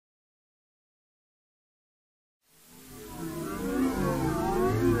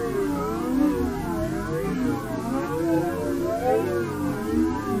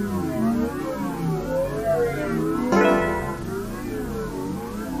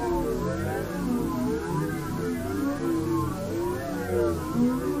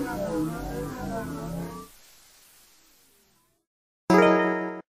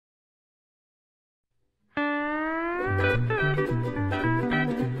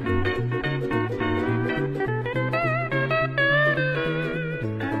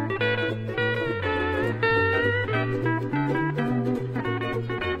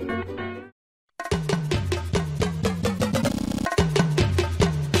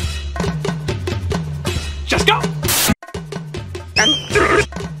Just go!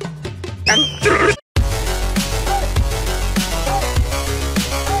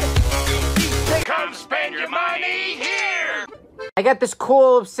 Come spend your money here! I got this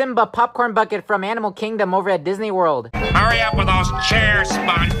cool Simba popcorn bucket from Animal Kingdom over at Disney World. Hurry up with those chairs,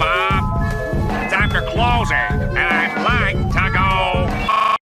 SpongeBob. It's after closing, and I'd like to go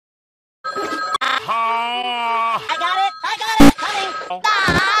home. I got it! Coming!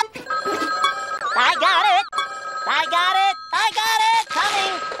 Stop! I got it!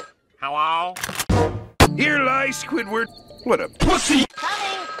 Coming! Hello? Here lies Squidward. What a pussy!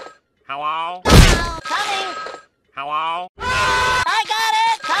 Coming! Hello? Coming! Hello? I got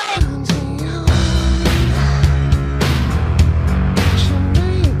it! Coming!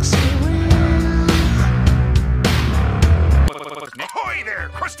 Ahoy there,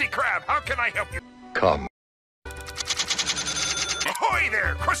 Krusty Krab! How can I help you? Come. Ahoy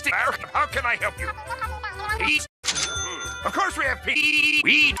there, Krusty Krab! How can I help you? Peas? Of course we have peas!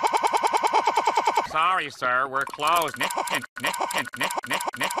 Weed! Sorry, sir, we're closed.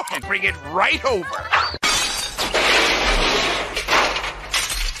 Bring it right over!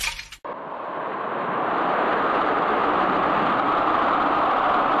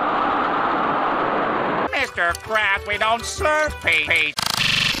 Mr. Krabs, we don't serve peas.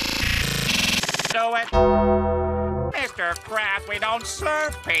 Do it. Mr. Krabs, we don't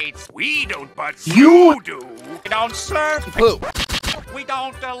serve peas. We don't, but you do! We don't serve peas. We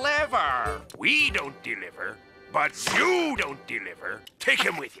don't deliver. We don't deliver, but you don't deliver. Take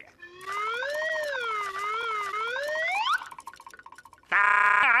him with you.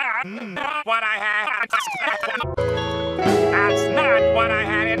 That's not what I had. That's not what I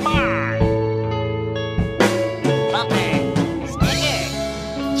had in mind. Bumper! Sticker!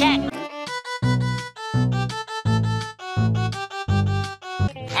 Check!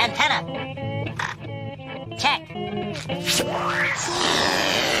 Antenna! Check!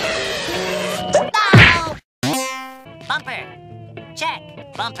 No! Bumper! Check!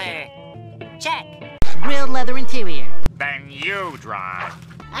 Bumper! Check! Grilled leather interior. Then you drive.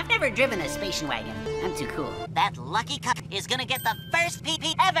 I've never driven a station wagon. I'm too cool. That lucky cup is gonna get the first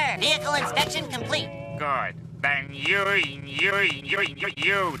PP ever! Vehicle inspection complete. Good. Then you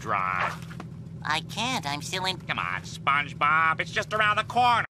drive. I can't, I'm still in... Come on, SpongeBob. It's just around the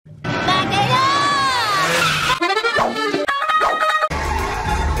corner. Back it up! We're in the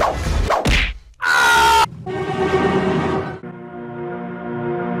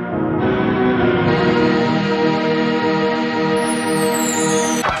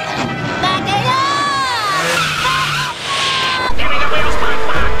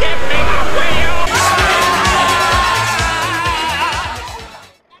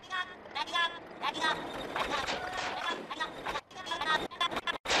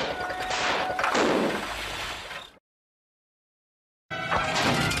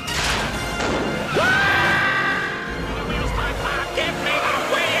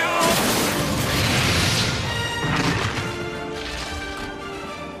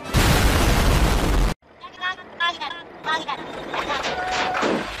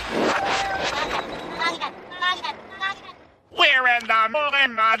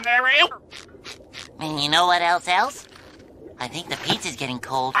area. And you know what else? I think the pizza's getting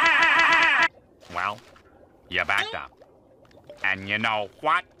cold. Well, you backed up. And you know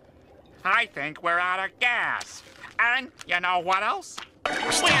what? I think we're out of gas. And you know what else? We're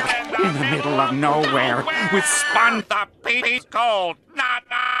in the middle of nowhere with Spon. The pizza's cold. Not.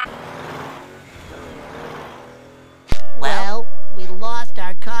 Well, we lost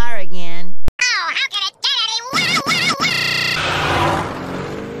our car again. Oh, how can it get any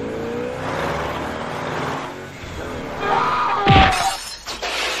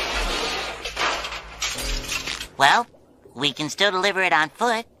Well, we can still deliver it on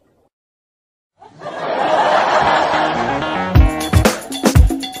foot.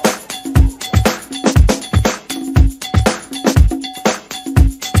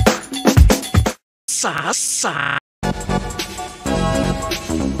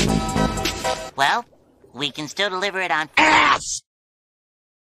 Well, we can still deliver it on ass.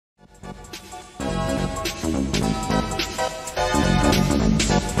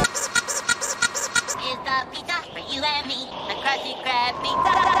 Is the pizza for you and me? The Krusty Krab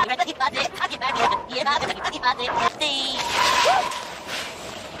pizza.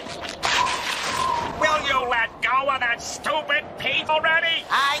 Will you let go of that stupid pizza already?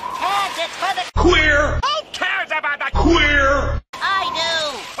 I can't. It's for the Queer! Who cares about the Queer! I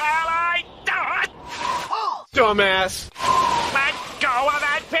do. Well, I don't. Dumbass! Let go of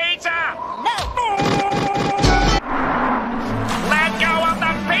that pizza! No. Let go of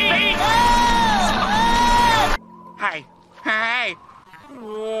the pizza! No. Hey!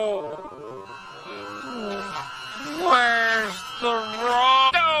 Where's the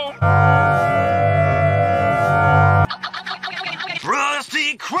road?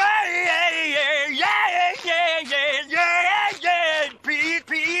 Rusty Cray, yeah.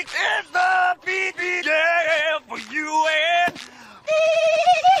 Pete is the Pete, yeah, for you and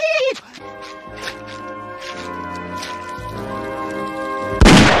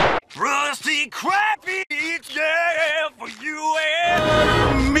Rusty Cray, Pete, yeah, for you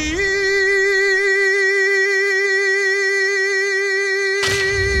and me.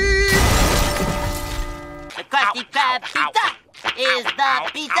 The Krusty Krab pizza is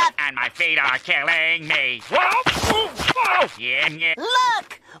the pizza. And my feet are killing me. Whoa! Yeah.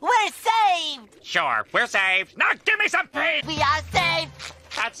 Look, we're saved. Sure, we're saved. Now give me some feet. We are saved.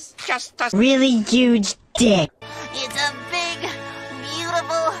 That's just a... Really huge dick. It's a big,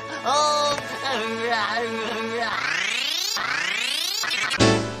 beautiful, old...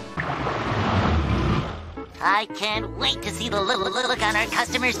 I can't wait to see the look on our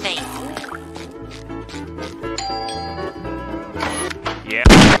customer's face. Yeah.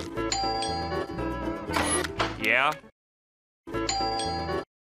 Yeah.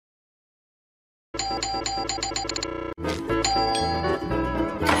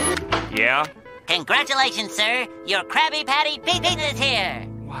 Yeah. Congratulations, sir. Your Krabby Patty pizza is here.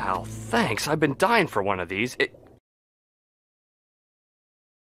 Wow, thanks. I've been dying for one of these.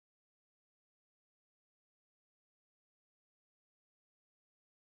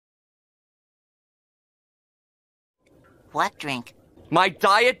 What drink? My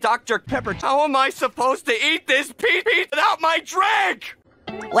Diet Dr. Pepper. How am I supposed to eat this pea without my drink?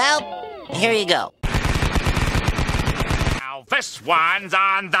 Well, here you go. Now this one's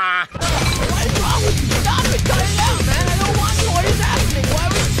on the...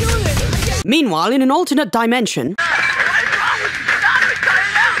 Meanwhile, in an alternate dimension...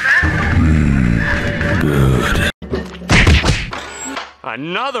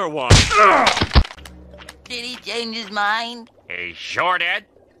 Another one. Did he change his mind? He sure did.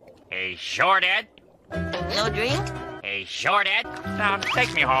 He sure did. No drink? He sure did. Now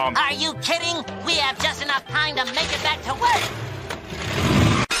take me home. Are you kidding? We have just enough time to make it back to work.